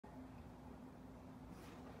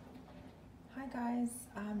Hi guys,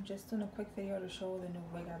 I'm just doing a quick video to show the new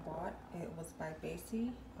wig I bought. It was by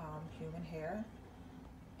Baisi, human hair,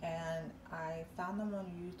 and I found them on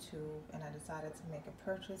YouTube and I decided to make a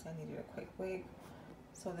purchase. I needed a quick wig.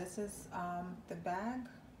 So this is the bag.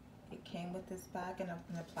 It came with this bag in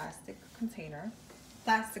a plastic container.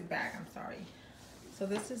 Plastic bag, I'm sorry. So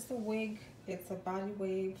this is the wig. It's a body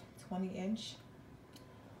wave 20-inch.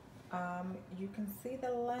 You can see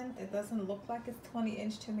the length. It doesn't look like it's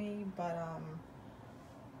 20-inch to me, but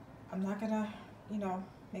I'm not gonna,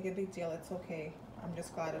 make a big deal. It's okay. I'm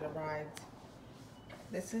just glad it arrived.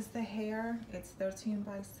 This is the hair. It's 13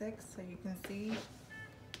 by 6, so you can see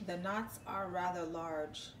the knots are rather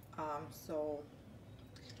large. So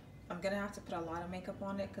I'm gonna have to put a lot of makeup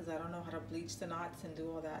on it because I don't know how to bleach the knots and do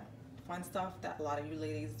all that fun stuff that a lot of you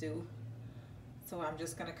ladies do. So I'm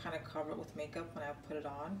just gonna kind of cover it with makeup when I put it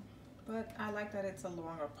on. But I like that it's a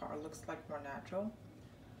longer part. It looks like more natural.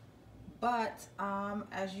 But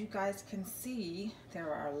as you guys can see,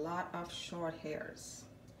 there are a lot of short hairs.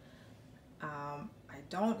 I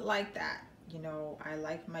don't like that. I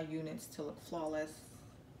like my units to look flawless.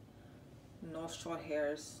 No short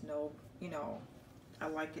hairs, no, I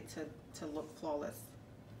like it to look flawless.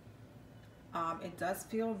 It does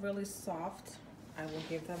feel really soft. I will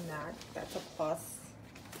give them that. That's a plus.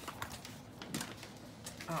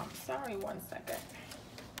 Sorry, one second.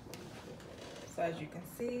 So as you can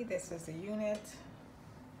see, this is the unit.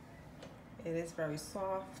 It is very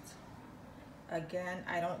soft. Again,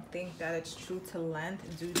 I don't think that it's true to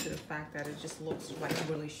length due to the fact that it just looks like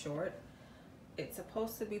really short. It's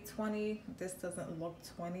supposed to be 20. This doesn't look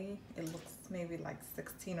 20. It looks maybe like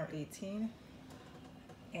 16 or 18.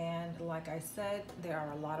 And like I said, there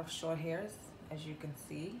are a lot of short hairs, as you can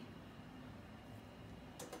see.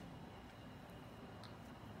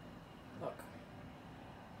 Look,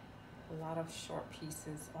 a lot of short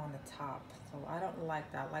pieces on the top. So I don't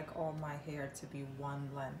like that. I like all my hair to be one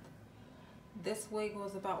length. This wig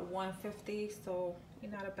was about $150, so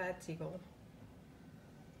you're not a bad deal.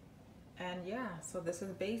 And yeah, so this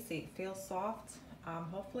is Baisi. It feels soft.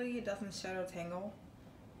 Hopefully it doesn't shed or tangle.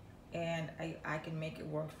 And I can make it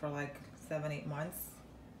work for like 7-8 months.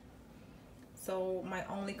 So my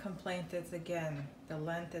only complaint is, again, the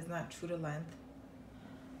length is not true to length.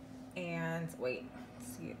 And wait,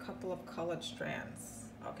 see a couple of colored strands.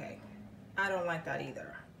 Okay, I don't like that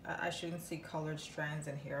either. I shouldn't see colored strands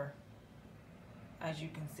in here. As you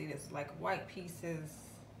can see, there's like white pieces.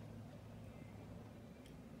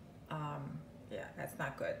 Yeah, that's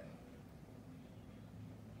not good.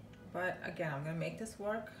 But again, I'm gonna make this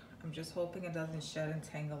work. I'm just hoping it doesn't shed and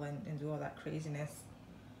tangle and do all that craziness.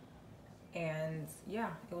 And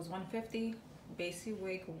yeah, it was $150. Baisi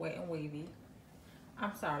wig, wet and wavy.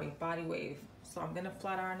 I'm sorry, body wave. So I'm gonna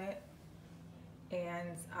flat iron it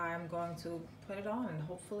and I'm going to put it on and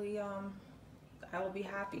hopefully I will be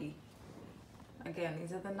happy. Again,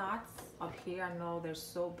 these are the knots up here. I know they're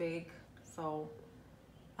so big, so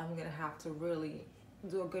I'm gonna have to really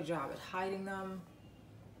do a good job at hiding them.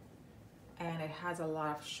 And it has a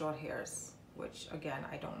lot of short hairs, which again,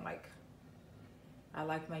 I don't like. I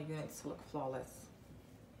like my units to look flawless.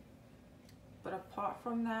 But apart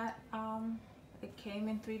from that, it came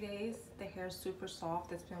in 3 days. The hair is super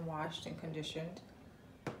soft. It's been washed and conditioned.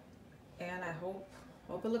 And I hope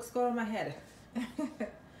it looks good on my head.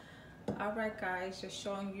 All right, guys, just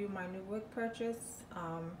showing you my new wig purchase.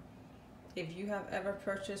 If you have ever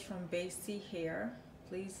purchased from Baisi Hair,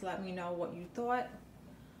 please let me know what you thought,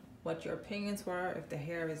 what your opinions were, if the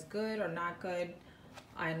hair is good or not good.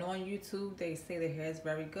 I know on YouTube they say the hair is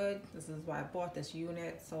very good. This is why I bought this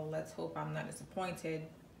unit, so let's hope I'm not disappointed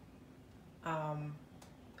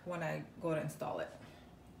when I go to install it.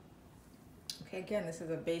 Okay, again, this is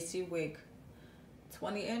a Baisi wig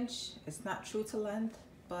 20-inch. It's not true to length,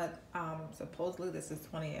 but supposedly this is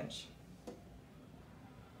 20-inch.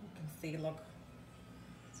 You can see, look,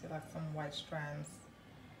 see like some white strands.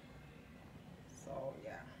 So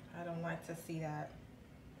yeah, I don't like to see that,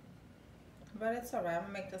 but it's all right. I'm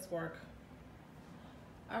gonna make this work.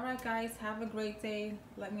 All right, guys, have a great day.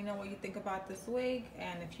 Let me know what you think about this wig,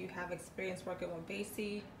 and if you have experience working with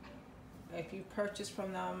Baisi, if you purchased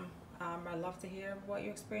from them, I'd love to hear what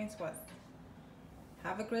your experience was.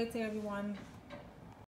 Have a great day, everyone.